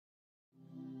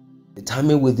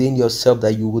Determine within yourself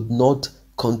that you would not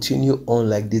continue on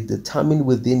like this. Determine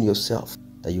within yourself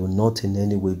that you will not in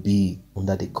any way be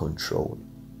under the control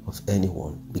of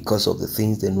anyone because of the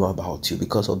things they know about you,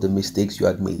 because of the mistakes you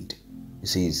had made. It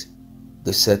says,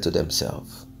 they said to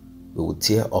themselves, we will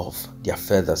tear off their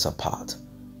feathers apart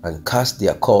and cast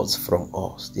their cords from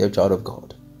us. Dear child of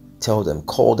God, tell them,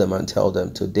 call them and tell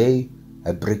them, today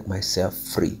I break myself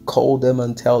free. Call them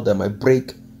and tell them, I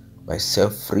break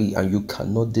myself free and you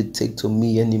cannot dictate to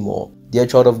me anymore. Dear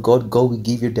child of God, God will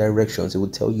give you directions. He will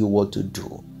tell you what to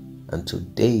do. And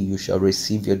today you shall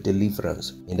receive your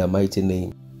deliverance in the mighty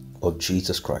name of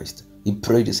Jesus Christ. He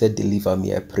prayed, he said, deliver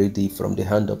me. I pray thee from the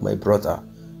hand of my brother.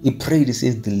 He prayed, he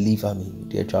says, deliver me,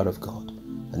 dear child of God.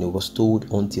 And he was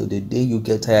told, until the day you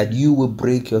get tired, you will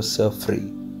break yourself free.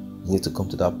 You need to come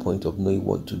to that point of knowing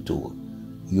what to do.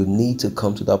 You need to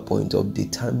come to that point of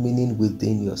determining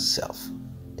within yourself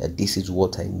that this is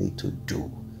what I need to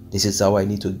do. This is how I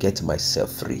need to get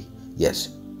myself free. Yes,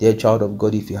 dear child of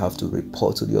God, if you have to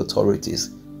report to the authorities,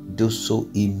 do so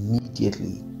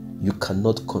immediately. You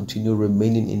cannot continue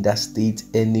remaining in that state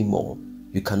anymore.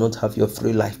 You cannot have your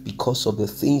free life because of the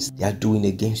things they are doing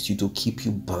against you to keep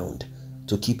you bound,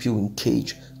 to keep you in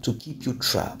cage, to keep you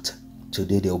trapped.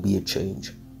 Today there will be a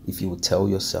change. If you will tell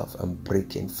yourself, I'm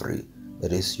breaking free.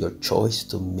 It is your choice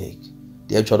to make.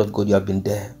 Dear child of God, you have been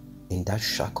there in that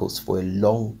shackles for a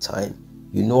long time.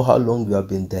 You know how long you have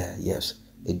been there. Yes,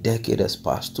 a decade has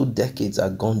passed. 2 decades are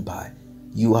gone by.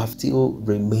 You have still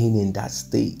remained in that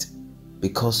state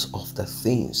because of the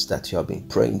things that you have been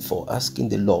praying for, asking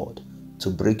the Lord to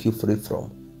break you free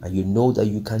from. And you know that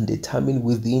you can determine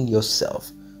within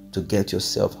yourself to get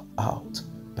yourself out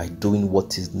by doing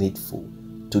what is needful.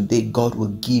 Today, God will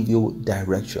give you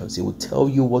directions. He will tell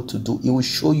you what to do. He will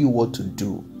show you what to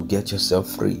do to get yourself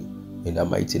free in the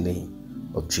mighty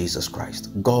name of Jesus Christ.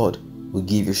 God will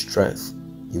give you strength.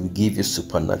 He will give you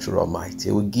supernatural might.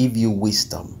 He will give you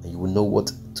wisdom. And you will know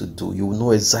what to do. You will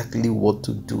know exactly what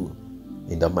to do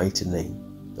in the mighty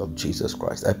name of Jesus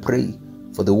Christ. I pray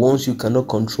for the ones you cannot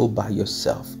control by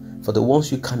yourself, for the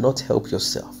ones you cannot help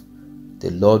yourself. The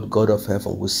Lord God of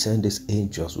heaven will send his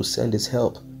angels, will send his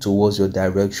help towards your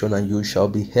direction, and you shall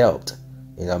be helped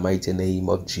in the mighty name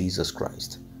of Jesus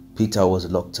Christ. Peter was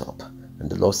locked up, and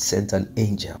the Lord sent an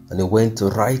angel, and he went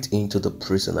right into the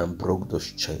prison and broke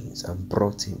those chains and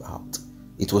brought him out.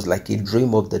 It was like a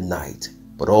dream of the night,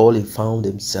 but all he found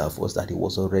himself was that he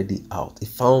was already out. He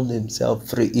found himself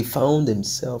free. He found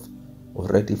himself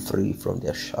already free from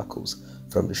their shackles,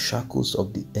 from the shackles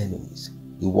of the enemies.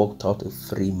 He walked out a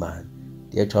free man.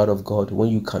 Dear child of God, when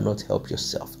you cannot help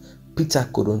yourself, Peter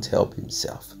couldn't help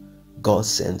himself. God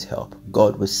sent help.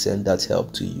 God will send that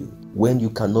help to you when you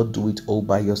cannot do it all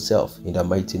by yourself in the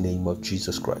mighty name of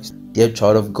Jesus Christ. Dear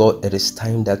child of God, it is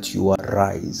time that you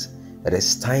arise. It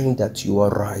is time that you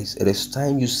arise. It is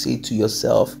time you say to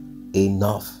yourself,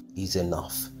 enough is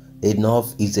enough.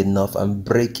 Enough is enough. I'm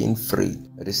breaking free.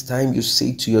 It is time you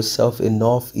say to yourself,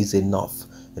 enough is enough.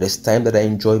 It is time that I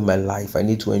enjoy my life. I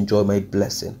need to enjoy my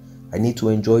blessing. I need to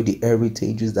enjoy the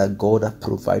heritages that God has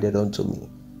provided unto me.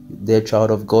 Dear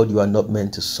child of God, you are not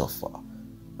meant to suffer.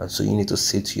 And so you need to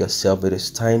say to yourself, it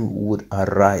is time we would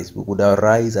arise. We would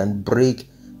arise and break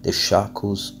the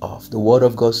shackles off. The word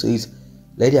of God says,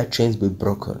 let their chains be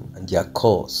broken and their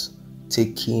cords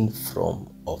taken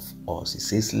from off us. It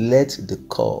says, let the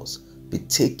cords be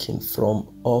taken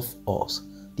from off us.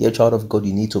 Dear child of God,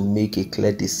 you need to make a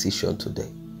clear decision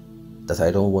today that I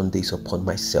don't want this upon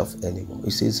myself anymore.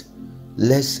 It says,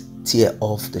 let's tear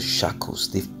off the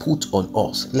shackles they've put on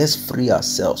us. Let's free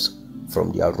ourselves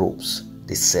from their ropes.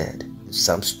 They said,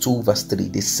 Psalms 2 verse 3,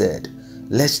 they said,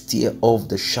 let's tear off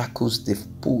the shackles they've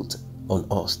put on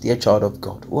us. Dear child of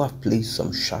God, who have placed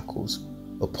some shackles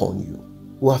upon you,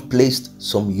 who have placed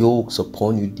some yokes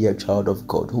upon you, dear child of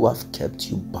God, who have kept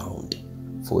you bound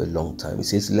for a long time. It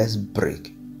says, let's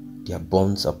break their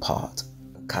bonds apart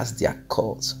and cast their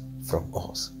cords from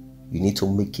us. You need to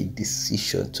make a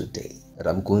decision today that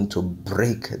I'm going to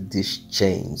break these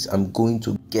chains. I'm going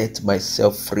to get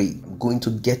myself free. I'm going to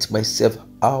get myself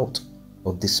out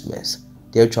of this mess.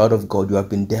 Dear child of God, you have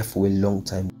been there for a long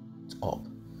time.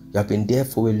 You have been there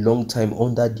for a long time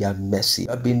under their mercy. You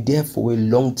have been there for a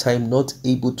long time not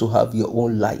able to have your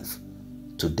own life.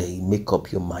 Today, make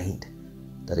up your mind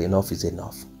that enough is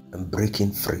enough. I'm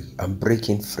breaking free. I'm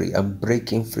breaking free. I'm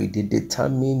breaking free. They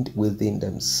determined within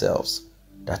themselves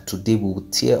that today we will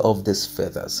tear off these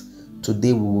feathers.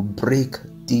 Today we will break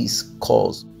these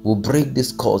cords. We'll break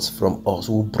these cords from us.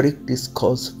 We'll break these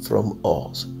cords from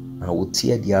us. And we'll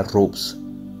tear their ropes.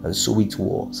 And so it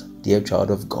was, dear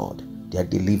child of God. Their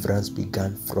deliverance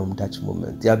began from that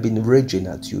moment. They have been raging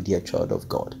at you, dear child of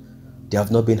God. They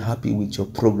have not been happy with your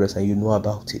progress and you know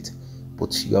about it,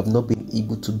 but you have not been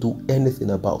able to do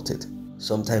anything about it.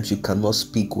 Sometimes you cannot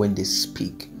speak when they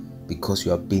speak because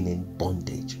you have been in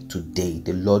bondage. Today,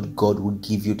 the Lord God will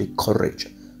give you the courage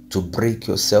to break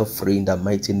yourself free in the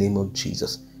mighty name of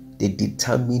Jesus. They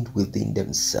determined within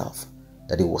themselves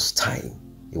that it was time.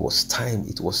 It was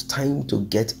time to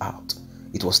get out.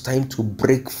 It was time to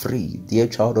break free, dear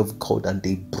child of God, and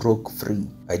they broke free.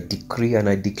 I decree and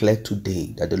I declare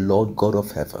today that the Lord God of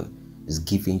heaven is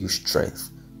giving you strength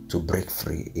to break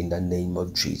free in the name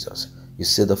of Jesus. You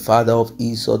see, the father of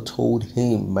Esau told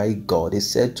him, my God, he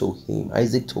said to him,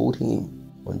 Isaac told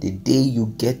him, on the day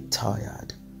you get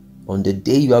tired, on the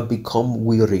day you have become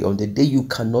weary, on the day you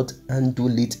cannot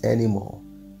handle it anymore,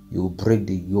 you will break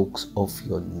the yokes off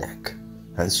your neck.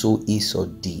 And so Esau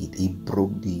did. He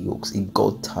broke the yokes. He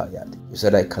got tired. He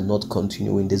said, I cannot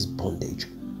continue in this bondage.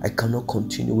 I cannot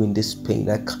continue in this pain.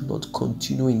 I cannot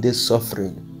continue in this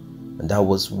suffering. And that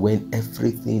was when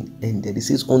everything ended. It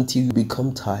says until you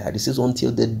become tired. It says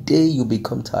until the day you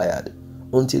become tired.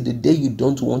 Until the day you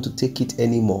don't want to take it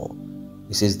anymore.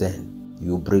 It says then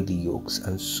you will break the yokes.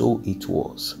 And so it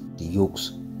was. The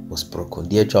yokes was broken.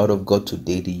 Dear child of God,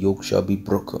 today the yoke shall be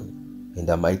broken in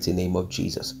the mighty name of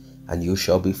Jesus. And you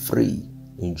shall be free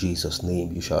in Jesus'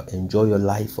 name. You shall enjoy your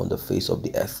life on the face of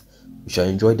the earth. You shall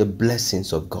enjoy the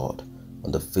blessings of God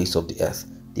on the face of the earth.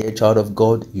 Dear child of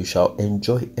God, you shall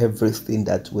enjoy everything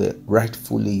that were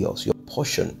rightfully yours. Your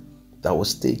portion that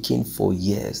was taken for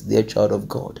years. Dear child of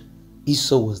God,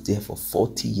 Esau was there for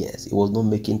 40 years. He was not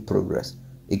making progress.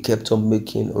 He kept on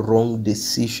making wrong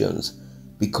decisions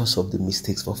because of the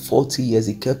mistakes. For 40 years,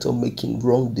 he kept on making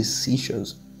wrong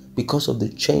decisions because of the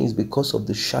chains, because of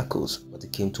the shackles. But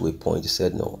it came to a point, he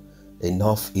said, no,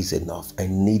 enough is enough. I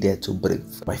needed to break.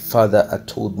 My father had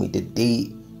told me the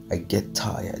day I get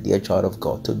tired, dear child of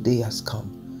God, today has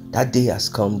come. That day has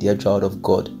come, dear child of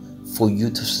God, for you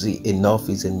to see enough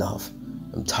is enough.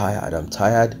 I'm tired. I'm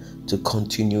tired to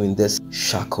continue in this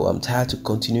shackle. I'm tired to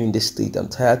continue in this state. I'm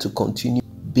tired to continue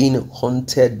being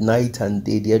haunted night and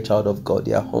day, dear child of God.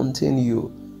 They are haunting you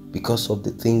because of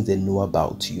the things they know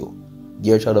about you.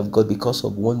 Dear child of God, because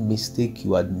of one mistake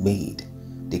you had made,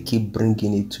 they keep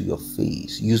bringing it to your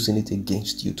face, using it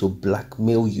against you to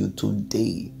blackmail you.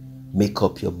 Today, make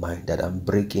up your mind that I'm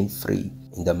breaking free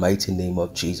in the mighty name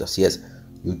of Jesus. Yes,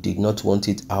 you did not want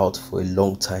it out for a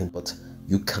long time, but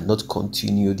you cannot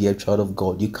continue, dear child of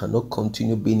God. You cannot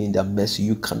continue being in their mercy.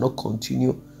 You cannot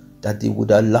continue that they would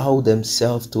allow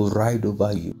themselves to ride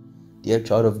over you. Dear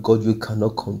child of God, you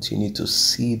cannot continue to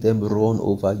see them run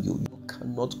over you. You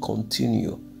cannot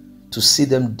continue to see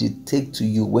them dictate to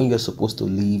you when you're supposed to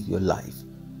live your life.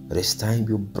 It is time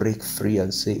you break free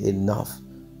and say enough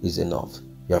is enough.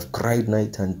 You have cried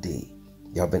night and day.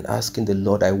 You have been asking the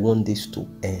Lord, I want this to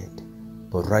end.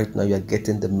 But right now you are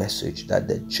getting the message that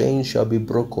the chain shall be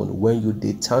broken when you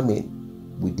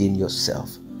determine within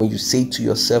yourself. When you say to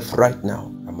yourself right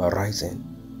now, I'm arising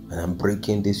and I'm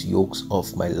breaking these yokes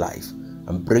of my life.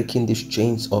 I'm breaking these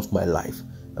chains of my life.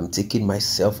 I'm taking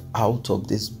myself out of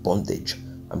this bondage.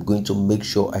 I'm going to make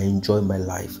sure I enjoy my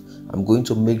life. I'm going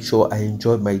to make sure I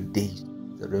enjoy my days.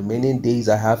 The remaining days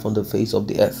I have on the face of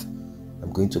the earth,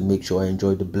 I'm going to make sure I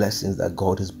enjoy the blessings that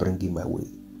God is bringing my way.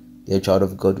 Dear child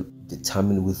of God,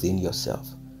 determine within yourself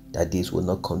that this will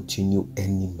not continue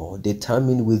anymore.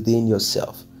 Determine within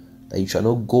yourself that you shall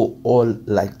not go all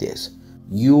like this.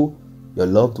 You, your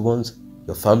loved ones,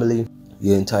 your family,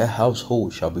 your entire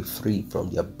household shall be free from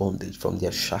their bondage, from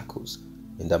their shackles,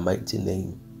 in the mighty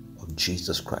name of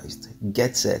Jesus Christ.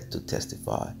 Get set to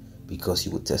testify, because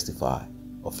you will testify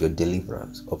of your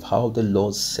deliverance, of how the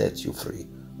Lord set you free,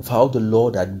 of how the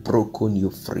Lord had broken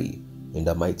you free, in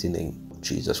the mighty name of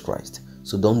Jesus Christ.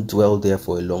 So don't dwell there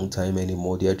for a long time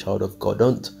anymore, dear child of God.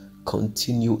 Don't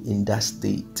continue in that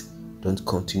state. Don't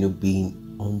continue being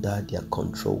under their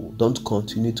control. Don't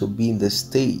continue to be in the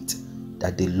state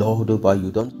that they lord over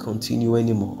you. Don't continue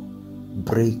anymore.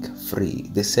 Break free.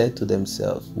 They said to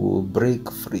themselves, we will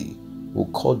break free. We'll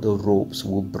cut the ropes.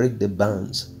 We'll break the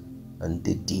bands. And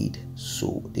they did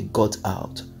so. They got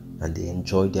out and they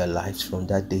enjoyed their lives from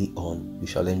that day on. You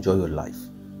shall enjoy your life.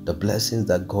 The blessings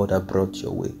that God has brought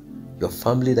your way. Your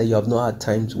family that you have not had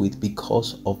times with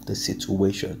because of the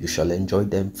situation. You shall enjoy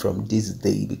them from this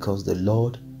day, because the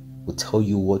Lord will tell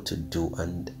you what to do,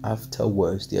 and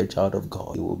afterwards, dear child of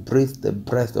God, you will breathe the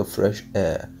breath of fresh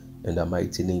air in the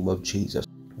mighty name of Jesus.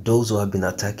 Those who have been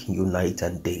attacking you night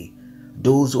and day,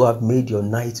 those who have made your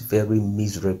night very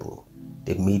miserable,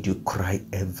 they made you cry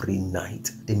every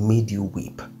night, they made you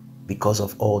weep because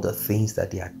of all the things that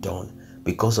they had done.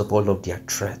 because of all of their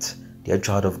threats, dear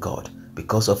child of God,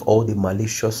 because of all the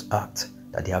malicious acts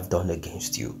that they have done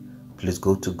against you. Please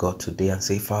go to God today and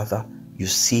say, Father, you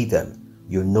see them,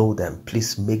 you know them.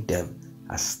 Please make them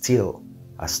as still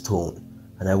as stone.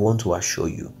 And I want to assure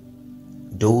you,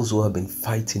 those who have been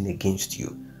fighting against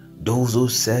you, those who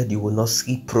said you will not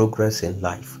see progress in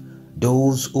life,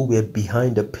 those who were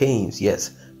behind the pains,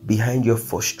 yes, behind your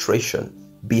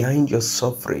frustration, behind your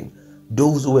suffering,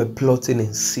 those who were plotting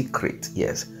in secret,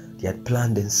 yes, they had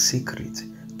planned in secret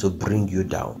to bring you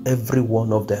down. Every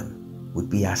one of them would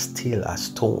be as still as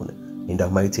stone in the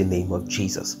mighty name of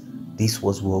Jesus. This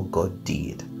was what God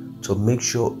did to make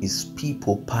sure his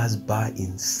people passed by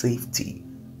in safety.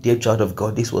 Dear child of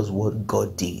God, this was what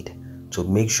God did to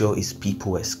make sure his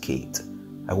people escaped.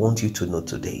 I want you to know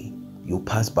today, you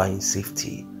pass by in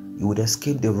safety. You would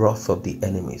escape the wrath of the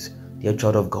enemies. Dear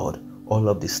child of God, all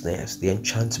of the snares, the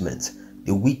enchantments,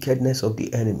 the wickedness of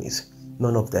the enemies,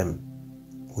 none of them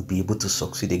would be able to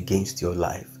succeed against your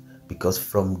life, because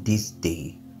from this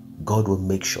day, God will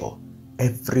make sure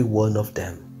every one of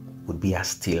them would be as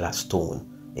still as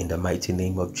stone in the mighty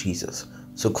name of Jesus.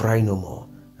 So cry no more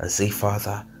and say,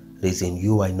 Father, it is in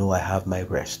you I know I have my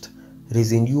rest. It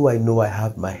is in you I know I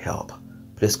have my help.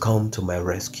 Please come to my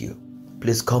rescue.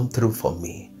 Please come through for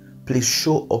me. Please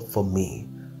show up for me.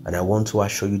 And I want to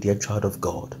assure you, dear child of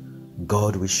God,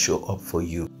 God will show up for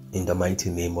you in the mighty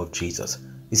name of Jesus.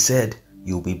 He said,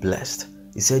 you'll be blessed.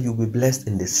 He said, you'll be blessed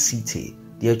in the city.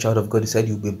 Dear child of God, he said,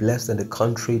 you'll be blessed in the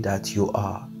country that you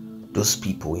are. Those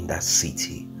people in that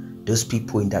city, those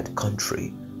people in that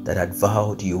country that had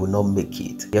vowed you will not make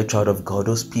it. Dear child of God,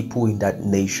 those people in that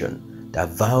nation that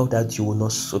vow that you will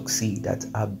not succeed, that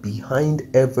are behind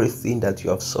everything that you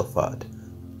have suffered.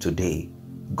 Today,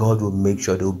 God will make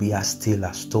sure they will be as still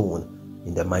as stone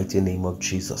in the mighty name of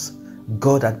Jesus.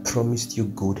 God had promised you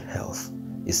good health.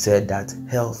 He said that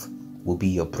health will be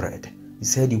your bread. He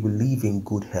said you will live in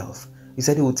good health. He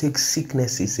said he will take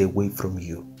sicknesses away from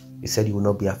you. He said you will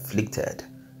not be afflicted.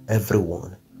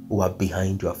 Everyone who are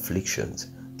behind your afflictions,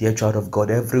 dear child of God,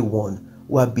 everyone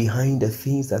who are behind the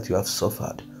things that you have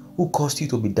suffered, who caused you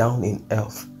to be down in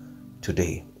health,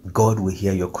 today, God will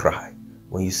hear your cry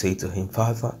when you say to him,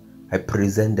 Father, I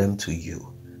present them to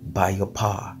you by your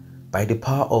power, by the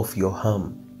power of your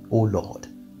arm, O Lord,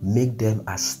 make them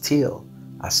as still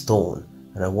as stone.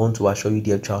 And I want to assure you,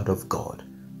 dear child of God,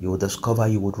 you will discover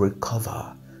you would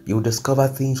recover. You will discover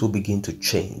things will begin to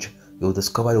change. You will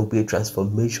discover there will be a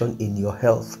transformation in your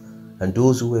health. And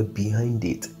those who were behind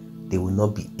it, they will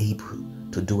not be able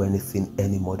to do anything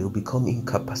anymore. They will become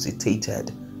incapacitated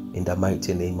in the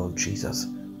mighty name of Jesus.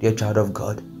 Dear child of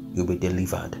God, you'll be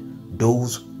delivered.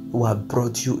 Those who have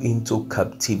brought you into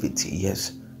captivity,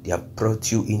 yes, they have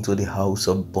brought you into the house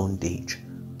of bondage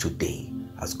today,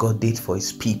 as God did for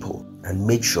his people, and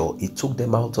made sure he took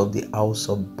them out of the house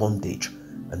of bondage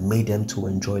and made them to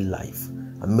enjoy life,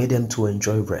 and made them to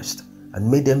enjoy rest, and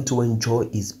made them to enjoy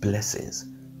his blessings.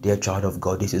 Dear child of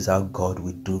God, this is how God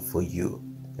will do for you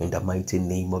in the mighty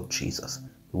name of Jesus.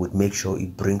 He would make sure he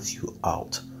brings you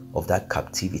out of that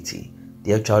captivity.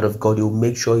 Dear child of God, he will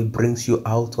make sure he brings you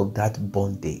out of that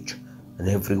bondage, and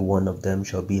every one of them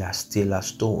shall be as still as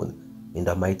stone in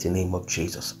the mighty name of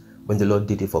Jesus. When the Lord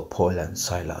did it for Paul and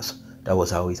Silas, that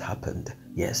was how it happened.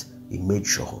 Yes, he made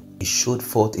sure he showed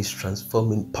forth his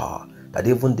transforming power, that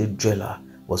even the jailer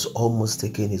was almost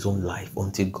taking his own life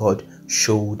until God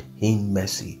showed him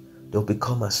mercy. They'll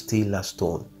become as still as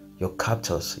stone. Your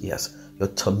captors, yes, your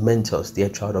tormentors, dear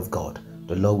child of God,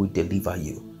 the Lord will deliver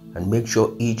you and make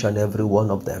sure each and every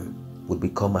one of them would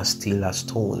become as still as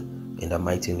stone in the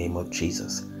mighty name of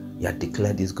Jesus. He had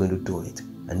declared he's going to do it,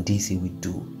 and this he will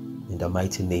do in the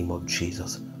mighty name of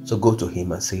Jesus. So go to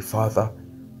him and say, Father,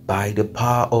 by the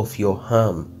power of your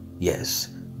arm, yes,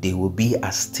 they will be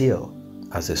as still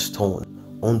as a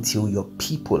stone until your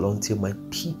people, until my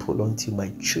people, until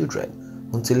my children,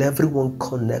 until everyone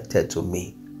connected to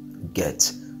me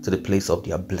get to the place of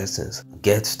their blessings,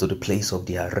 get to the place of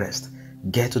their rest,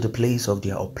 get to the place of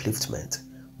their upliftment.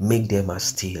 Make them as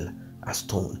still as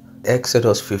stone.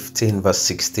 Exodus 15 verse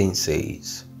 16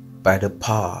 says, by the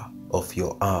power of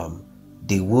your arm,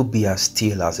 they will be as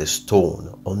still as a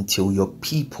stone until your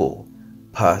people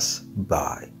pass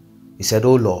by. He said,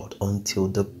 oh Lord, until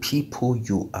the people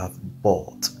you have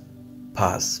bought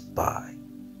pass by.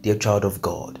 Dear child of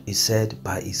God, he said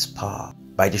by his power,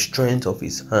 by the strength of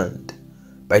his hand,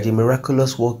 by the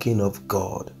miraculous working of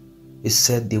God, he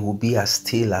said they will be as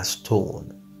still as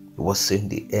stone. He was saying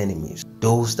the enemies,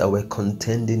 those that were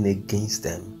contending against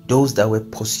them, those that were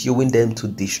pursuing them to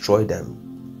destroy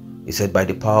them. He said by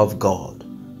the power of God,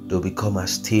 they'll become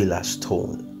as still as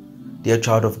stone. Dear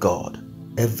child of God,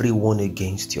 everyone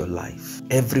against your life,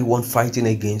 everyone fighting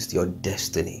against your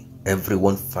destiny,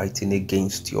 everyone fighting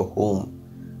against your home.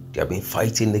 They have been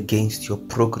fighting against your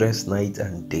progress night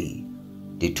and day.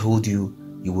 They told you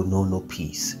you will know no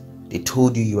peace. They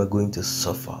told you you are going to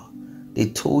suffer. They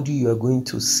told you you are going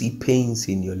to see pains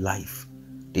in your life.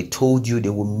 They told you they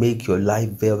will make your life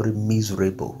very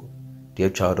miserable. Dear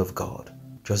child of God,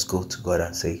 just go to God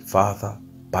and say, Father,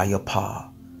 by your power,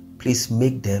 please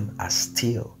make them as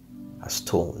still as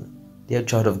stone. Dear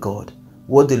child of God,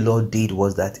 what the Lord did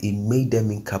was that He made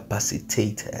them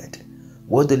incapacitated.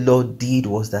 What the Lord did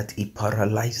was that He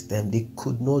paralyzed them. They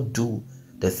could not do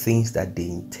the things that they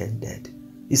intended.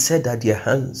 He said that their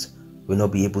hands will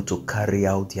not be able to carry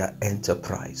out their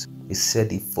enterprise. He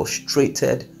said He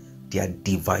frustrated their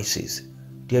devices.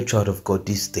 Dear child of God,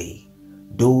 this day,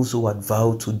 those who had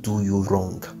vowed to do you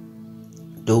wrong,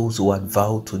 those who had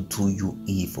vowed to do you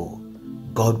evil,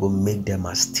 God will make them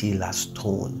as still as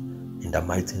stone in the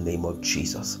mighty name of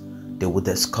Jesus. They will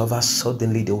discover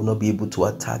suddenly they will not be able to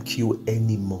attack you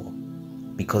anymore,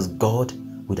 because God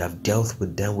would have dealt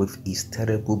with them with His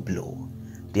terrible blow.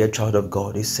 Dear child of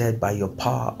God, He said, by your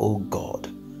power, O God,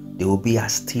 they will be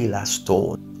as still as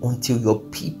stone until your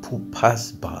people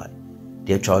pass by.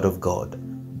 Dear child of God,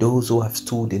 those who have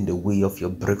stood in the way of your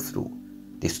breakthrough,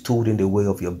 they stood in the way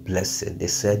of your blessing. They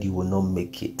said you will not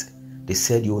make it. They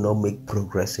said you will not make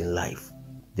progress in life.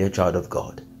 Dear child of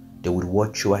God, they would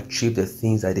watch you achieve the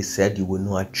things that they said you will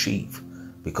not achieve,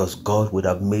 because God would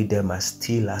have made them as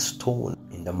still as stone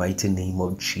in the mighty name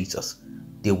of Jesus.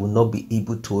 They will not be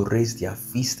able to raise their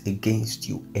fist against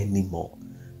you anymore.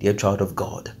 Dear child of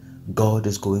God, God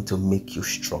is going to make you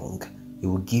strong. He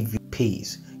will give you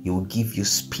pace. He will give you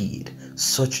speed,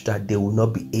 such that they will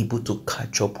not be able to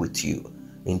catch up with you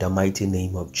in the mighty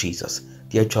name of Jesus.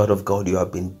 Dear child of God, you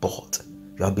have been bought.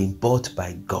 You have been bought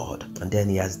by God, and then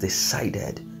He has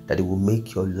decided that He will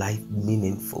make your life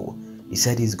meaningful. He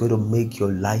said He's going to make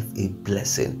your life a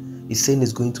blessing. He's saying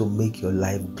He's going to make your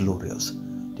life glorious.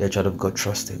 Dear child of God,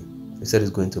 trust Him. He said He's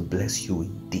going to bless you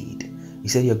indeed. He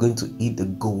said you're going to eat the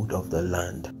good of the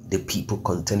land. The people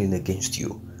contending against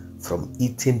you, from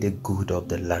eating the good of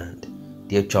the land,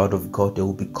 dear child of God, they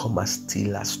will become as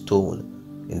still as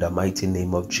stone in the mighty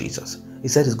name of Jesus. He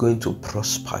said He's going to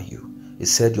prosper you. He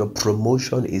said your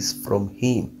promotion is from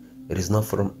Him. It is not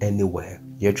from anywhere.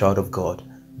 Dear child of God,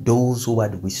 those who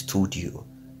had withstood you,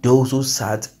 those who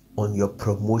sat on your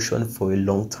promotion for a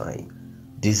long time,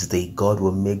 this day God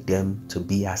will make them to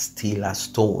be as still as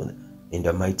stone in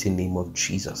the mighty name of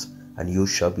Jesus, and you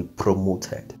shall be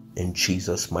promoted in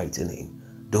Jesus' mighty name.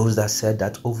 Those that said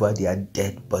that over their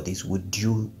dead bodies, would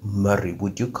you marry?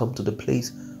 Would you come to the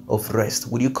place of rest?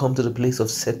 Would you come to the place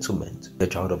of settlement? The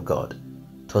child of God,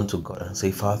 turn to God and say,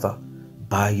 Father,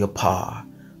 by your power,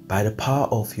 by the power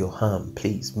of your hand,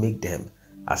 please make them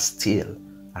as still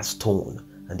as stone.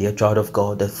 And dear child of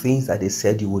God, the things that they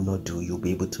said you will not do, you'll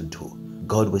be able to do.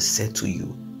 God will say to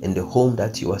you in the home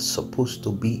that you are supposed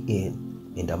to be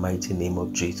in the mighty name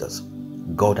of Jesus.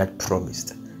 God had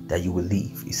promised that you will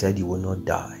live. He said you will not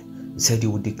die. He said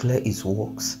you will declare His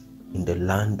works in the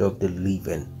land of the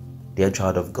living. Dear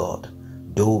child of God,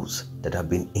 those that have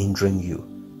been hindering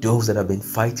you, those that have been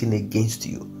fighting against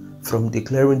you from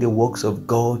declaring the works of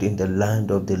God in the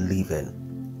land of the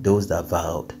living, those that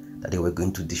vowed that they were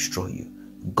going to destroy you,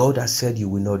 God has said you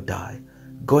will not die.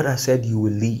 God has said you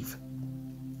will live.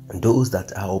 And those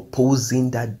that are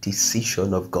opposing that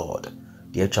decision of God,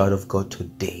 dear child of God,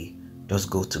 today, just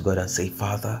go to God and say,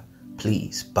 Father,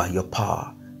 please, by your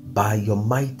power, by your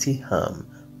mighty hand,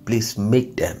 please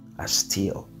make them as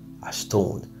still as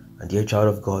stone. And dear child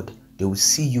of God, they will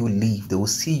see you live. They will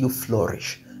see you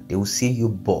flourish. They will see you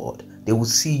bud. They will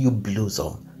see you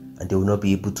blossom. And they will not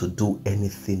be able to do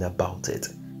anything about it.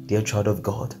 Dear child of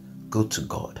God, go to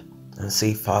God and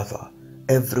say, Father,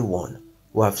 everyone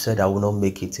who have said I will not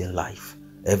make it in life,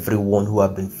 everyone who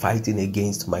have been fighting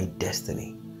against my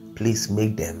destiny, please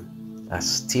make them as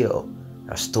still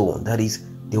as stone. That is,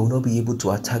 they will not be able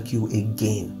to attack you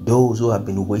again. Those who have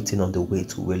been waiting on the way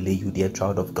to relay you, dear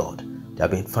child of God, they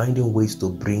have been finding ways to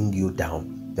bring you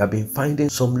down. They have been finding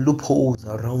some loopholes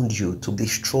around you to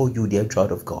destroy you, dear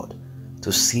child of God,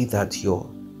 to see that your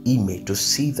image, to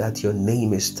see that your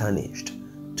name is tarnished.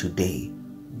 Today,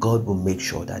 God will make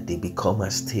sure that they become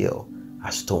as still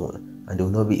as stone, and they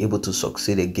will not be able to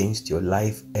succeed against your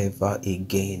life ever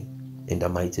again, in the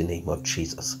mighty name of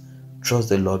Jesus. Trust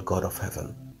the Lord God of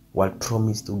heaven, who had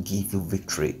promised to give you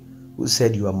victory, who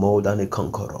said you are more than a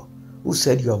conqueror, who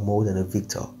said you are more than a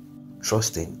victor.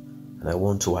 Trust Him, and I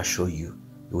want to assure you,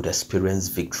 you would experience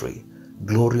victory,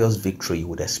 glorious victory you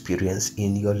would experience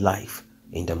in your life,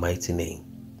 in the mighty name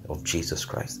of Jesus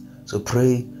Christ. So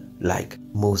pray like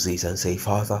Moses and say,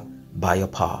 Father, by your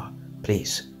power,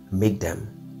 please make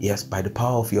them, yes, by the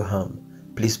power of your hand,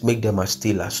 please make them as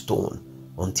still as stone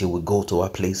until we go to our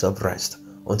place of rest,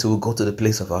 until we go to the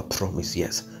place of our promise.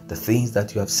 Yes, the things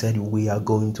that you have said we are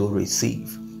going to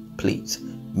receive. Please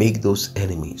make those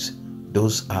enemies,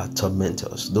 those are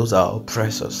tormentors, those are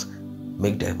oppressors,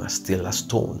 make them as still as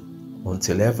stone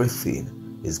until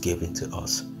everything is given to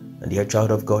us. And dear child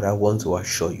of God, I want to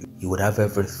assure you, you would have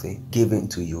everything given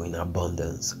to you in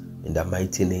abundance in the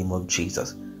mighty name of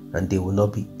Jesus, and they will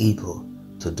not be able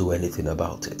to do anything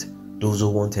about it. Those who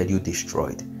wanted you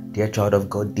destroyed, dear child of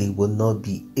God, they will not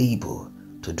be able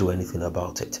to do anything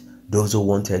about it. Those who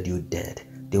wanted you dead,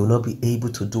 they will not be able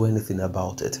to do anything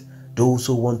about it. Those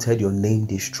who wanted your name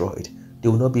destroyed, they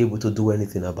will not be able to do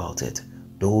anything about it.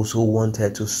 Those who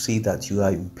wanted to see that you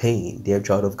are in pain, dear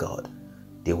child of God,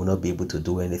 they will not be able to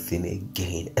do anything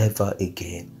again, ever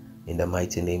again, in the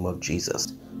mighty name of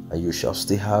Jesus. And you shall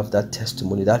still have that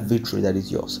testimony, that victory that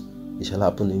is yours. It shall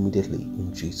happen immediately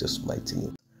in Jesus' mighty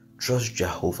name. Trust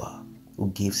Jehovah,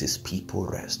 who gives his people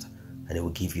rest, and he will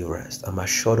give you rest. I'm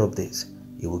assured of this.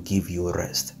 He will give you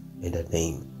rest in the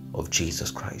name of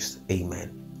Jesus Christ.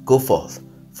 Amen. Go forth,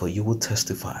 for you will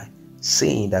testify,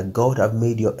 saying that God have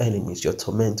made your enemies, your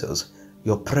tormentors,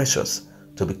 your precious,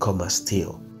 to become as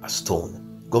still as stone.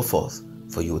 Go forth,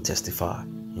 for you will testify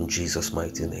in Jesus'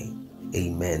 mighty name.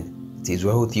 Amen. It is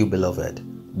well with you,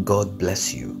 beloved. God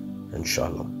bless you, and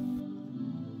shalom.